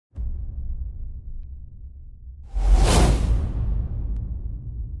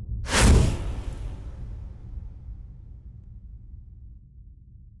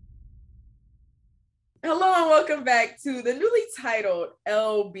Hello and welcome back to the newly titled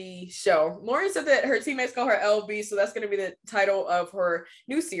LB show. Lauren said that her teammates call her LB, so that's going to be the title of her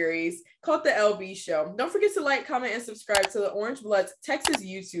new series called the LB show. Don't forget to like, comment, and subscribe to the Orange Bloods Texas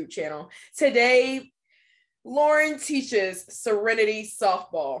YouTube channel. Today, Lauren teaches Serenity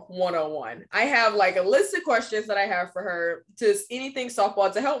Softball 101. I have like a list of questions that I have for her, just anything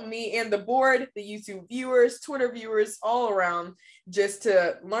softball to help me and the board, the YouTube viewers, Twitter viewers, all around, just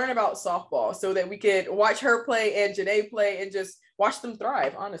to learn about softball so that we could watch her play and Janae play and just watch them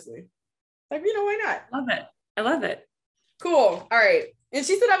thrive, honestly. Like, why not? Love it. I love it. Cool. All right. And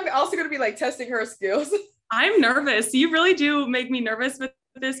she said I'm also going to be like testing her skills. I'm nervous. You really do make me nervous with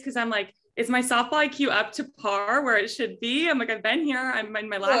this because I'm like, is my softball IQ up to par where it should be? I'm like, I've been here. I'm in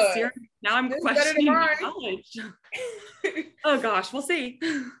my last year. Now I'm questioning my knowledge. Oh gosh, we'll see.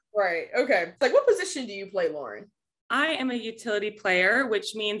 Right. Okay. Like, what position do you play, Lauren? I am a utility player,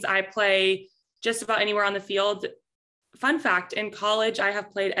 which means I play just about anywhere on the field. Fun fact, in college, I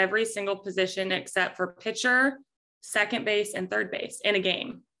have played every single position except for pitcher, second base, and third base in a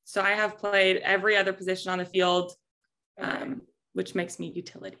game. So I have played every other position on the field, which makes me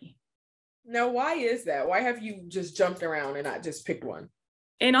utility. Now, why is that? Why have you just jumped around and not just picked one?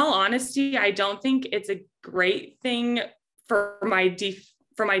 In all honesty, I don't think it's a great thing for my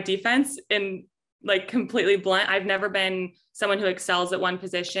defense and like completely blunt. I've never been someone who excels at one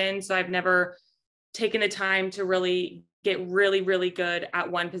position. So I've never taken the time to really get really, really good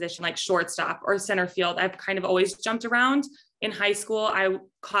at one position, like shortstop or center field. I've kind of always jumped around. In high school, I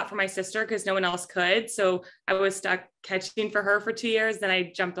caught for my sister because no one else could. So I was stuck catching for her for 2 years. Then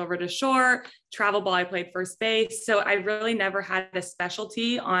I jumped over to short, travel ball. I played first base. So I really never had a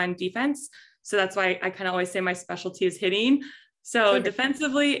specialty on defense. So that's why I kind of always say my specialty is hitting. So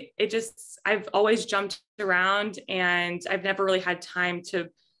defensively, I've always jumped around and I've never really had time to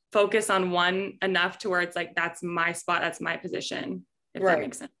focus on one enough to where it's like, that's my spot. That's my position. If that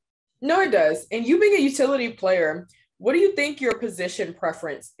makes sense. No, it does. And you being a utility player, what do you think your position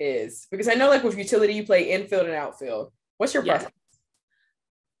preference is? Because I know like with utility, you play infield and outfield. What's your preference?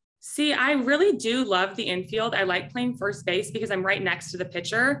 See, I really do love the infield. I like playing first base because I'm right next to the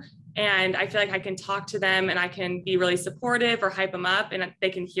pitcher and I feel like I can talk to them and I can be really supportive or hype them up and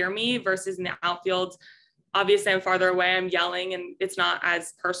they can hear me versus in the outfield. Obviously I'm farther away, I'm yelling and it's not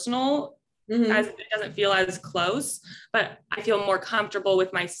as personal as it doesn't feel as close, but I feel more comfortable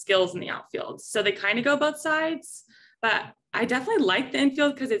with my skills in the outfield. So they kind of go both sides. But I definitely like the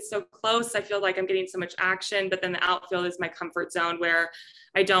infield because it's so close. I feel like I'm getting so much action, but then the outfield is my comfort zone where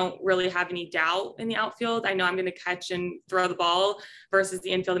I don't really have any doubt in the outfield. I know I'm going to catch and throw the ball versus the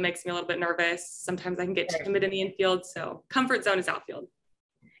infield. It makes me a little bit nervous. Sometimes I can get timid in the infield. So comfort zone is outfield.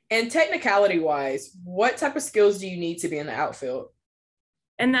 And technicality wise, what type of skills do you need to be in the outfield?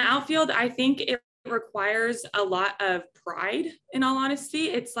 In the outfield, I think it requires a lot of pride, in all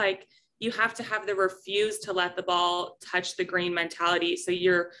honesty. It's like, you have to have the refuse to let the ball touch the green mentality. So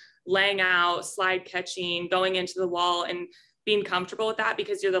you're laying out, slide catching, going into the wall and being comfortable with that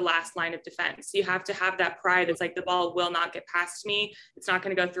because you're the last line of defense. So you have to have that pride. It's like the ball will not get past me. It's not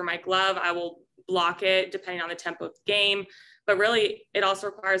going to go through my glove. I will block it depending on the tempo of the game. But really, it also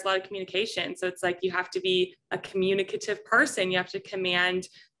requires a lot of communication. So it's like you have to be a communicative person. You have to command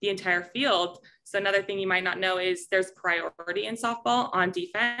the entire field. So another thing you might not know is there's priority in softball on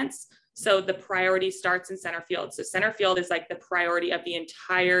defense. So the priority starts in center field. So center field is like the priority of the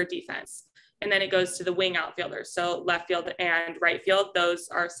entire defense. And then it goes to the wing outfielders. So left field and right field, those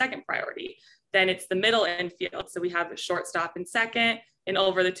are second priority. Then it's the middle infield. So we have a shortstop and second, and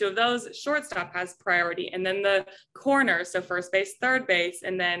over the two of those, shortstop has priority. And then the corner, so first base, third base,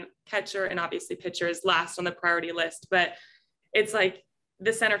 and then catcher, and obviously pitcher is last on the priority list. But it's like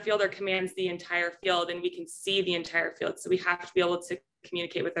the center fielder commands the entire field and we can see the entire field. So we have to be able to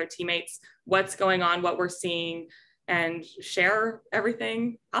communicate with our teammates what's going on, what we're seeing, and share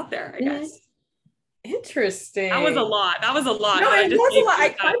everything out there, I guess. Interesting. That was a lot. No, it was a lot. I kind of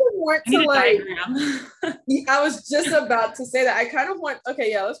want to like, I was just about to say that. I kind of want,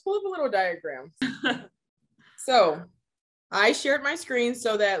 let's pull up a little diagram. So I shared my screen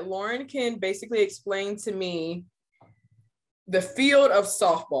so that Lauren can basically explain to me the field of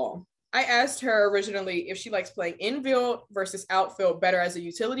softball. I asked her originally if she likes playing infield versus outfield better as a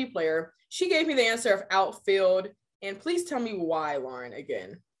utility player. She gave me the answer of outfield. And please tell me why, Lauren,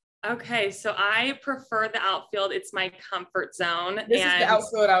 again. Okay, so I prefer the outfield. It's my comfort zone. This is the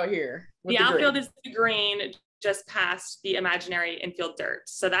outfield out here. The outfield is the green just past the imaginary infield dirt.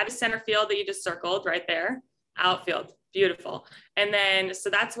 So that is center field that you just circled right there. Outfield. Beautiful. And then, so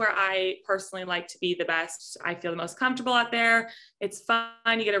that's where I personally like to be the best. I feel the most comfortable out there. It's fun.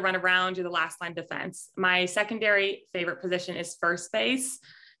 You get to run around, you're the last line defense. My secondary favorite position is first base.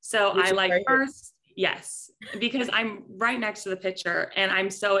 So I like right first. Yes, because I'm right next to the pitcher and I'm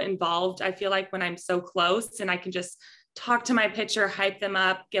so involved. I feel like when I'm so close and I can just talk to my pitcher, hype them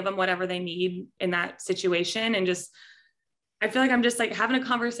up, give them whatever they need in that situation, and just I feel like I'm just like having a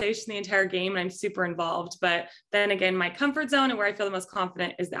conversation the entire game and I'm super involved. But then again, my comfort zone and where I feel the most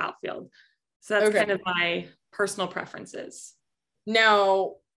confident is the outfield. So that's kind of my personal preferences.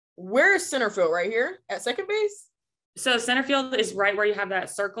 Now, where is center field? Right here at second base? So center field is right where you have that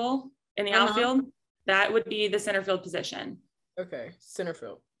circle in the outfield. That would be the center field position. Okay, center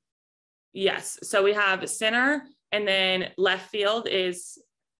field. Yes. So we have center, and then left field is,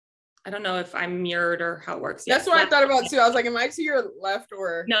 I don't know if I'm mirrored or how it works. That's what I thought about too. I was like, am I to your left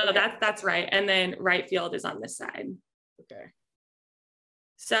or? No, that's right. And then right field is on this side. Okay.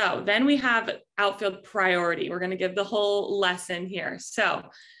 So then we have outfield priority. We're going to give the whole lesson here. So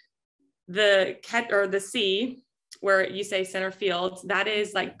the C, where you say center field, that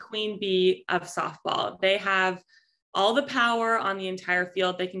is like queen bee of softball. They have all the power on the entire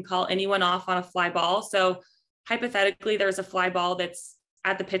field. They can call anyone off on a fly ball. So hypothetically, there's a fly ball that's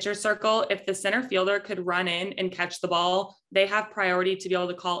at the pitcher circle. If the center fielder could run in and catch the ball, they have priority to be able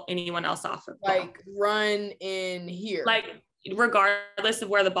to call anyone else off of the ball. Like run in here. Like regardless of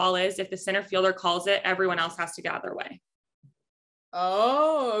where the ball is, if the center fielder calls it, everyone else has to get out of their way.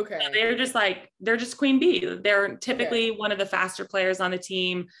 Oh, okay. So they're just queen bee. They're typically one of the faster players on the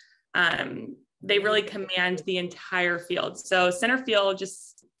team. They really command the entire field. So center field,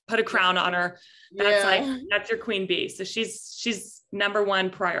 just put a crown on her. That's your queen bee. So she's number one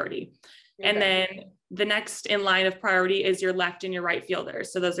priority. Okay. And then the next in line of priority is your left and your right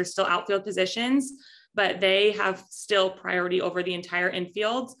fielders. So those are still outfield positions, but they have still priority over the entire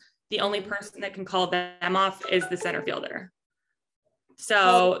infield. The only person that can call them off is the center fielder.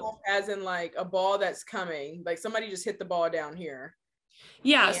 So as in like a ball that's coming, like somebody just hit the ball down here.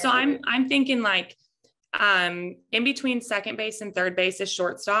 Yeah. So I'm thinking like in between second base and third base is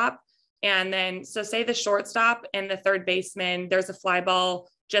shortstop. And then, so say the shortstop and the third baseman, there's a fly ball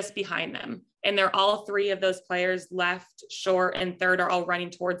just behind them. And they're all three of those players, left, short, and third, are all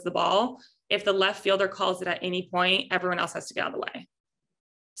running towards the ball. If the left fielder calls it at any point, everyone else has to get out of the way.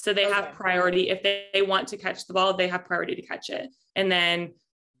 So they have priority. If they want to catch the ball, they have priority to catch it. And then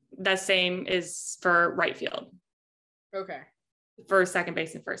the same is for right field. Okay. For second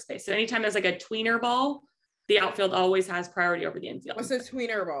base and first base. So anytime there's like a tweener ball, the outfield always has priority over the infield. What's a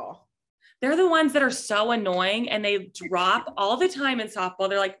tweener ball? They're the ones that are so annoying and they drop all the time in softball.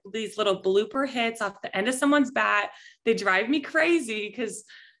 They're like these little blooper hits off the end of someone's bat. They drive me crazy because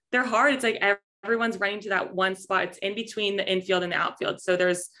they're hard. It's like everyone's running to that one spot. It's in between the infield and the outfield. So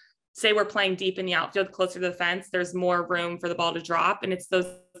there's, say we're playing deep in the outfield, closer to the fence, there's more room for the ball to drop. And it's those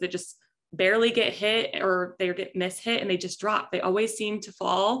that just barely get hit or they get mishit and they just drop. They always seem to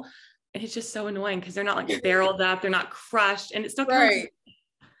fall. And it's just so annoying because they're not like barreled up. They're not crushed and it still counts. Right.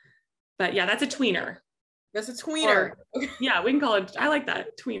 But yeah, that's a tweener. That's a tweener. Yeah, we can call it, I like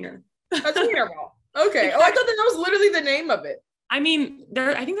that, tweener. A tweener ball. Okay. Exactly. Oh, I thought that was literally the name of it. I mean,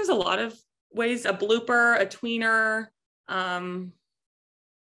 I think there's a lot of ways, a blooper, a tweener. I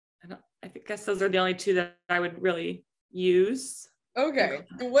guess those are the only two that I would really use. Okay.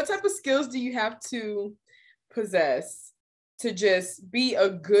 And what type of skills do you have to possess to just be a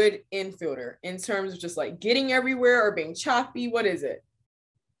good infielder in terms of just like getting everywhere or being choppy? What is it?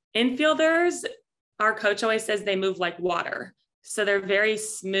 Infielders, our coach always says they move like water. So they're very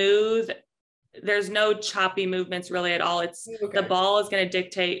smooth. There's no choppy movements really at all. It's the ball is going to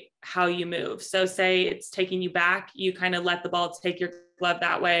dictate how you move. So say it's taking you back, you kind of let the ball take your glove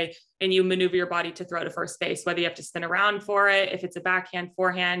that way and you maneuver your body to throw to first base, whether you have to spin around for it, if it's a backhand,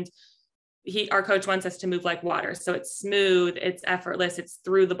 forehand. Our coach wants us to move like water. So it's smooth, it's effortless, it's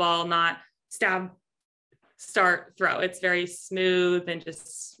through the ball, not stab, start, throw. It's very smooth and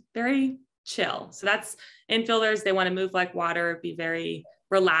just very chill. So that's infielders. They want to move like water, be very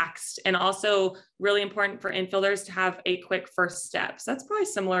relaxed, and also really important for infielders to have a quick first step. So that's probably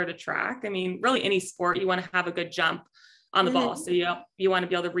similar to track. I mean, really any sport, you want to have a good jump on the ball. So you want to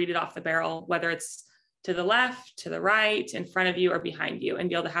be able to read it off the barrel, whether it's to the left, to the right, in front of you or behind you, and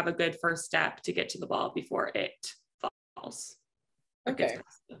be able to have a good first step to get to the ball before it falls. Okay.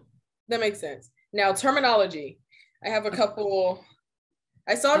 That makes sense. Now, terminology. I have a couple.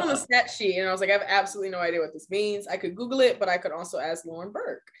 I saw it on the stat sheet and I was like, I have absolutely no idea what this means. I could Google it, but I could also ask Lauren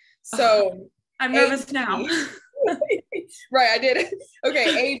Burke. So I'm nervous now. Right, I did it.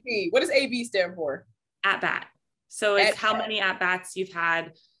 Okay, AB. What does AB stand for? At bat. So it's how many at-bats you've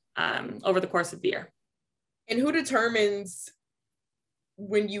had over the course of the year. And who determines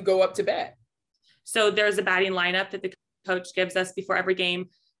when you go up to bat? So there's a batting lineup that the coach gives us before every game.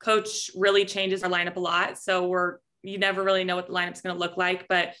 Coach really changes our lineup a lot. So you never really know what the lineup's going to look like,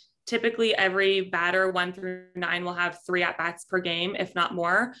 but typically every batter 1 through 9 will have 3 at-bats per game, if not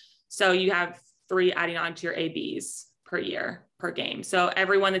more. So you have 3 adding on to your ABs per year, per game. So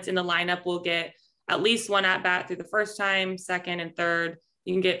everyone that's in the lineup will get at least 1 at-bat through the first time, second and third.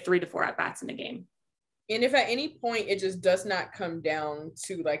 You can get 3 to 4 at-bats in a game. And if at any point it just does not come down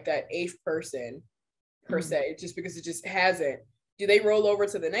to like that 8th person per se, just because it just hasn't, do they roll over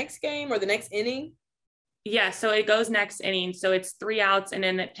to the next game or the next inning? Yeah, so it goes next inning. So it's 3 outs and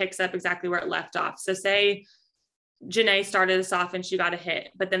then it picks up exactly where it left off. So say Janae started us off and she got a hit,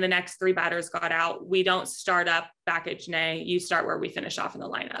 but then the next 3 batters got out. We don't start up back at Janae. You start where we finish off in the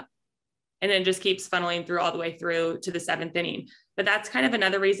lineup. And then just keeps funneling through all the way through to the 7th inning. But that's kind of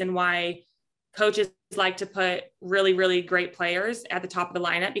another reason why coaches like to put really, really great players at the top of the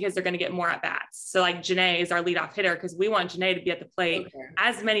lineup, because they're going to get more at bats. So like Janae is our leadoff hitter because we want Janae to be at the plate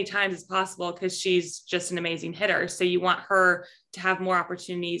as many times as possible because she's just an amazing hitter. So you want her to have more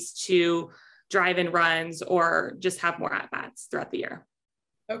opportunities to drive in runs or just have more at bats throughout the year.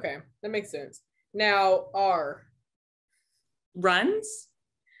 Okay, that makes sense. Now, runs?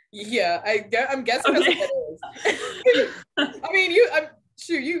 Yeah, I'm guessing that's what it is. I mean,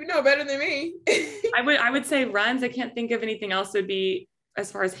 you know better than me. I would say runs. I can't think of anything else would be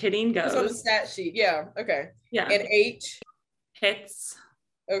as far as hitting goes. It's on the stat sheet. Yeah. Okay. Yeah. And H? Hits.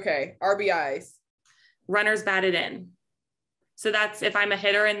 Okay. RBIs? Runners batted in. So that's if I'm a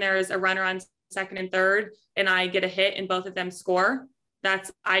hitter and there's a runner on second and third and I get a hit and both of them score,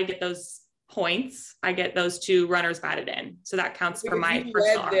 I get those points. I get those 2 runners batted in. So that counts for my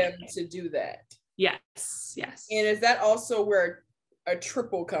personal. You led them to do that. Yes. And is that also where a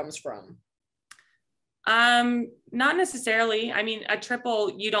triple comes from? Not necessarily. I mean, a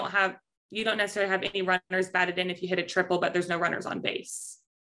triple, you don't necessarily have any runners batted in if you hit a triple, but there's no runners on base.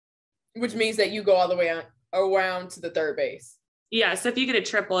 Which means that you go all the way around to the third base. Yeah. So if you get a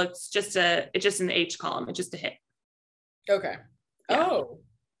triple, it's just in the H column. It's just a hit. Okay. Yeah. Oh.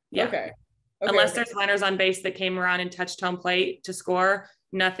 Yeah. Okay. Unless there's runners on base that came around and touched home plate to score,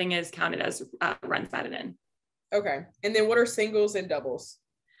 nothing is counted as runs batted in. Okay. And then what are singles and doubles?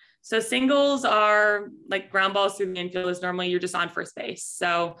 So singles are like ground balls through the infield is normally you're just on first base.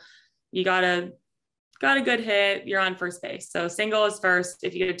 So you got a good hit, you're on first base. So single is first.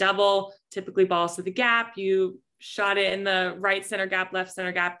 If you get a double, typically balls to the gap, you shot it in the right center gap, left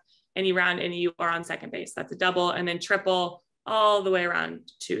center gap, and you round and you are on second base. That's a double. And then triple all the way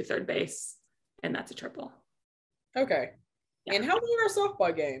around to third base. And that's a triple. Okay. Yeah. And how long are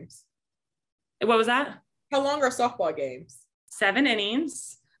softball games? What was that? How long are softball games? 7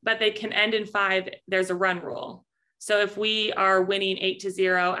 innings, but they can end in 5. There's a run rule. So if we are winning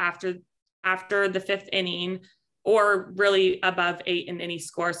 8-0 after the 5th inning, or really above 8 in any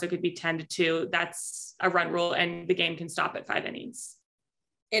score, so it could be 10-2, that's a run rule, and the game can stop at 5 innings.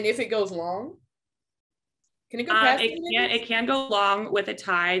 And if it goes long? Can it go past it can go long with a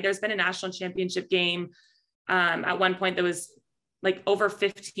tie. There's been a national championship game at one point that was like over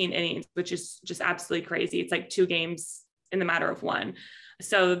 15 innings, which is just absolutely crazy. It's like 2 games in the matter of 1.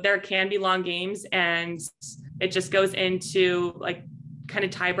 So there can be long games, and it just goes into like kind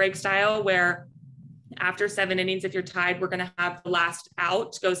of tie break style where after 7 innings, if you're tied, we're going to have the last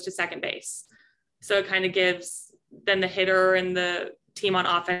out goes to second base. So it kind of gives then the hitter and the team on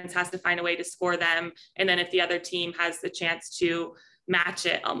offense has to find a way to score them. And then if the other team has the chance to match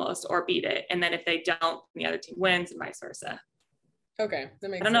it almost or beat it. And then if they don't, the other team wins and vice versa. Okay.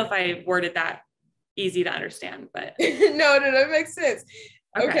 That makes I don't know if I worded that easy to understand, but. No, that makes sense.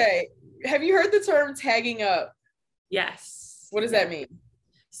 Okay. Have you heard the term tagging up? Yes. What does that mean?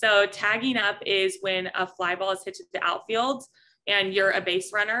 So tagging up is when a fly ball is hit to the outfield and you're a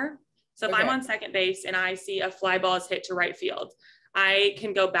base runner. So if I'm on second base and I see a fly ball is hit to right field, I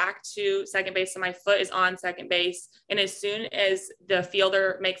can go back to second base and my foot is on second base. And as soon as the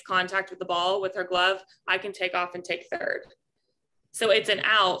fielder makes contact with the ball with her glove, I can take off and take third. So it's an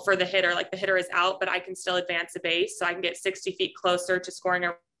out for the hitter, like the hitter is out, but I can still advance the base. So I can get 60 feet closer to scoring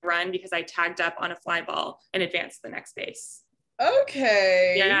a run because I tagged up on a fly ball and advance to the next base.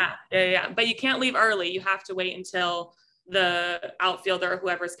 Okay. Yeah. But you can't leave early. You have to wait until the outfielder or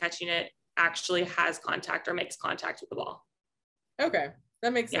whoever's catching it actually has contact or makes contact with the ball. Okay.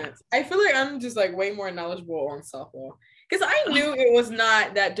 That makes sense. I feel like I'm just like way more knowledgeable on softball because I knew it was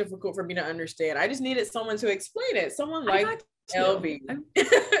not that difficult for me to understand. I just needed someone to explain it. Someone like LB.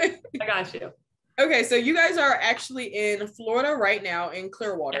 I got you. Okay, so you guys are actually in Florida right now in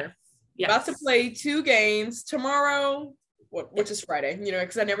Clearwater. Yes. About to play 2 games tomorrow, which is Friday,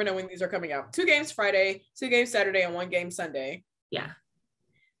 because I never know when these are coming out. 2 games Friday, 2 games Saturday, and 1 game Sunday. Yeah.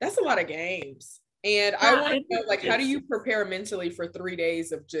 That's a lot of games. And I want to know, like, how do you prepare mentally for 3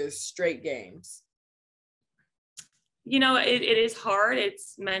 days of just straight games? It is hard.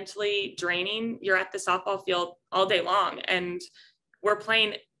 It's mentally draining. You're at the softball field all day long, and we're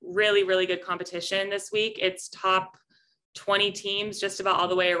playing really, really good competition this week. It's top 20 teams just about all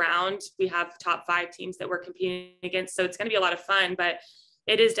the way around. We have top 5 teams that we're competing against. So it's going to be a lot of fun, but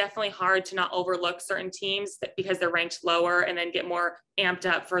it is definitely hard to not overlook certain teams because they're ranked lower and then get more amped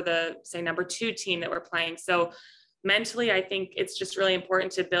up for the, say, number 2 team that we're playing. So mentally, I think it's just really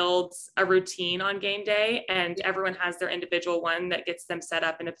important to build a routine on game day, and everyone has their individual one that gets them set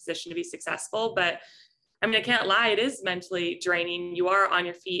up in a position to be successful. But I mean, I can't lie, it is mentally draining. You are on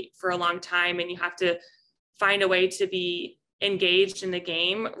your feet for a long time, and you have to find a way to be engaged in the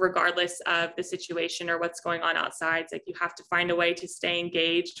game, regardless of the situation or what's going on outside. It's like you have to find a way to stay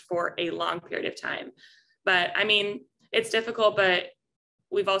engaged for a long period of time. But I mean, it's difficult, but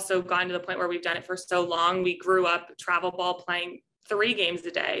we've also gotten to the point where we've done it for so long. We grew up travel ball playing 3 games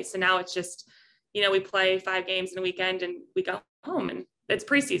a day. So now it's just, we play 5 games in a weekend and we go home, and it's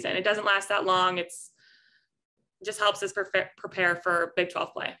preseason. It doesn't last that long. It just helps us prepare for Big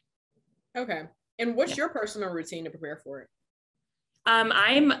 12 play. Okay. And what's your personal routine to prepare for it?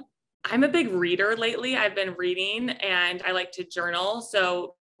 I'm a big reader lately. I've been reading, and I like to journal.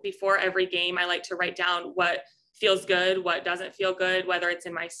 So before every game, I like to write down what feels good, what doesn't feel good, whether it's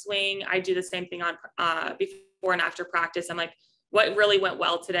in my swing. I do the same thing on before and after practice. I'm like, what really went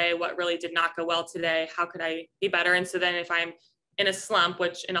well today? What really did not go well today? How could I be better? And so then if I'm in a slump,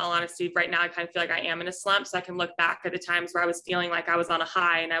 which in all honesty, right now, I kind of feel like I am in a slump. So I can look back at the times where I was feeling like I was on a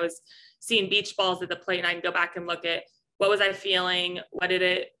high and I was seeing beach balls at the plate, and I can go back and look at what was I feeling? What did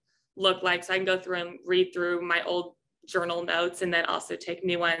it look like? So I can go through and read through my old journal notes and then also take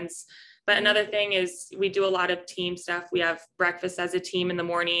new ones. But another thing is we do a lot of team stuff. We have breakfast as a team in the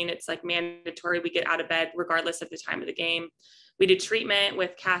morning. It's like mandatory. We get out of bed regardless of the time of the game. We did treatment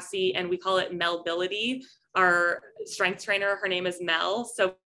with Cassie, and we call it Melbility. Our strength trainer, her name is Mel.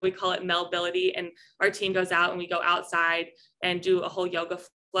 So we call it Melbility, and our team goes out and we go outside and do a whole yoga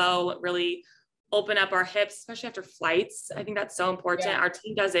flow, really open up our hips, especially after flights. I think that's so important. Yeah. Our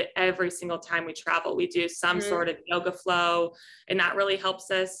team does it every single time we travel. We do some sort of yoga flow, and that really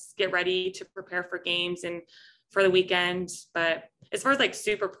helps us get ready to prepare for games and for the weekend. But as far as like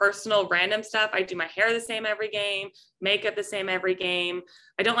super personal, random stuff, I do my hair the same every game, makeup the same every game.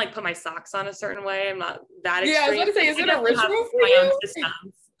 I don't like put my socks on a certain way. I'm not that extreme. Yeah, I was going to say, is it a ritual for you?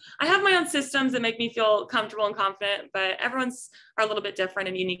 I have my own systems that make me feel comfortable and confident, but everyone's are a little bit different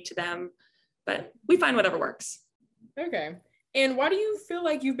and unique to them. But we find whatever works. Okay. And why do you feel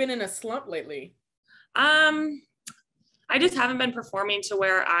like you've been in a slump lately? I just haven't been performing to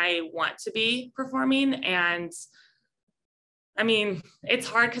where I want to be performing. And I mean, it's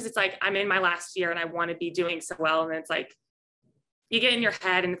hard because it's like I'm in my last year and I want to be doing so well. And it's like you get in your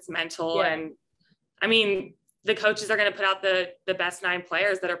head and it's mental. Yeah. And I mean, the coaches are going to put out the best 9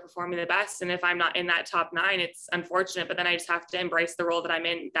 players that are performing the best. And if I'm not in that top 9, it's unfortunate, but then I just have to embrace the role that I'm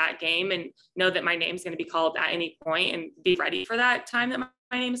in that game and know that my name's going to be called at any point and be ready for that time that my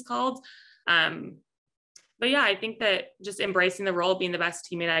name is called. But yeah, I think that just embracing the role, being the best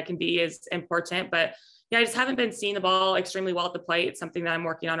teammate I can be is important, but yeah, I just haven't been seeing the ball extremely well at the plate. It's something that I'm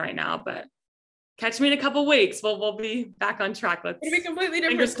working on right now, but catch me in a couple of weeks. We'll be back on track. It'll be completely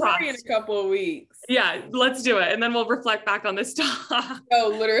different story in a couple of weeks. Yeah, let's do it. And then we'll reflect back on this talk. So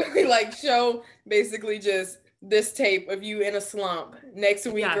literally like show basically just this tape of you in a slump next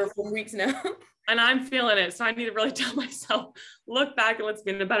week or 4 weeks now. And I'm feeling it. So I need to really tell myself, look back and let's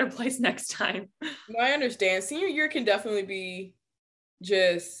be in a better place next time. No, I understand. Senior year can definitely be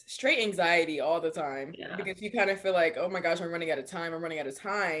just straight anxiety all the time. Yeah. Because you kind of feel like, oh my gosh, I'm running out of time.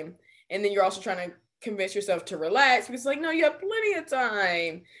 And then you're also trying to convince yourself to relax because it's like, no, you have plenty of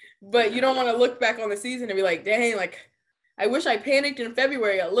time. But you don't want to look back on the season and be like, dang, like, I wish I panicked in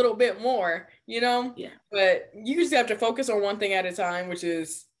February a little bit more, Yeah. But you just have to focus on one thing at a time, which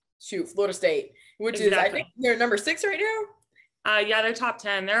is, Florida State, which is, I think they're number 6 right now. Yeah, they're top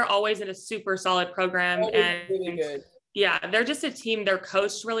 10. They're always in a super solid program. And really good. Yeah, they're just a team. They're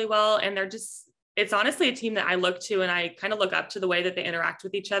coached really well. And it's honestly a team that I look to and I kind of look up to the way that they interact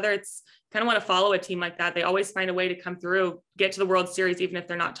with each other. It's kind of want to follow a team like that. They always find a way to come through, get to the World Series, even if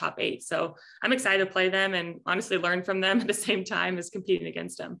they're not top 8. So I'm excited to play them and honestly learn from them at the same time as competing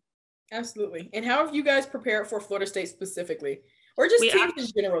against them. Absolutely. And how have you guys prepared for Florida State specifically? Or just teams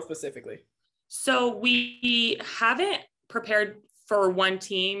in general specifically? So we haven't prepared for one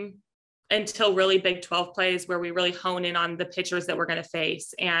team until really Big 12 plays, where we really hone in on the pitchers that we're going to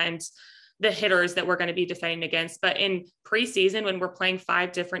face and the hitters that we're going to be defending against. But in preseason, when we're playing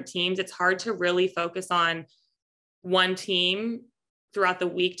 5 different teams, it's hard to really focus on one team throughout the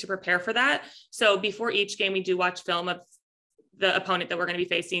week to prepare for that. So before each game, we do watch film of the opponent that we're going to be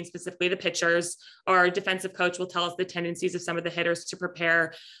facing, specifically the pitchers. Our defensive coach will tell us the tendencies of some of the hitters to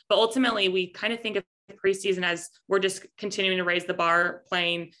prepare. But ultimately, we kind of think of preseason as we're just continuing to raise the bar,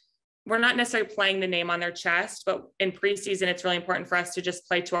 playing. We're not necessarily playing the name on their chest, but in preseason, it's really important for us to just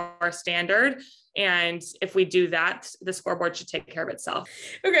play to our standard. And if we do that, the scoreboard should take care of itself.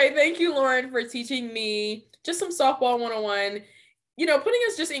 Okay, thank you, Lauren, for teaching me just some softball 101, putting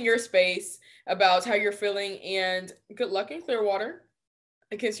us just in your space about how you're feeling, and good luck in Clearwater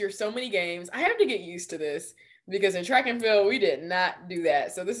because you're so many games. I have to get used to this because in track and field, we did not do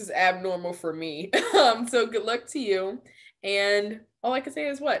that. So this is abnormal for me. So good luck to you. And all I can say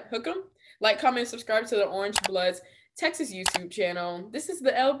is what? Hook 'em. Like, comment, subscribe to the Orange Bloods Texas YouTube channel. This is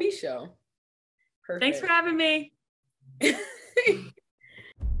the LB Show. Perfect. Thanks for having me.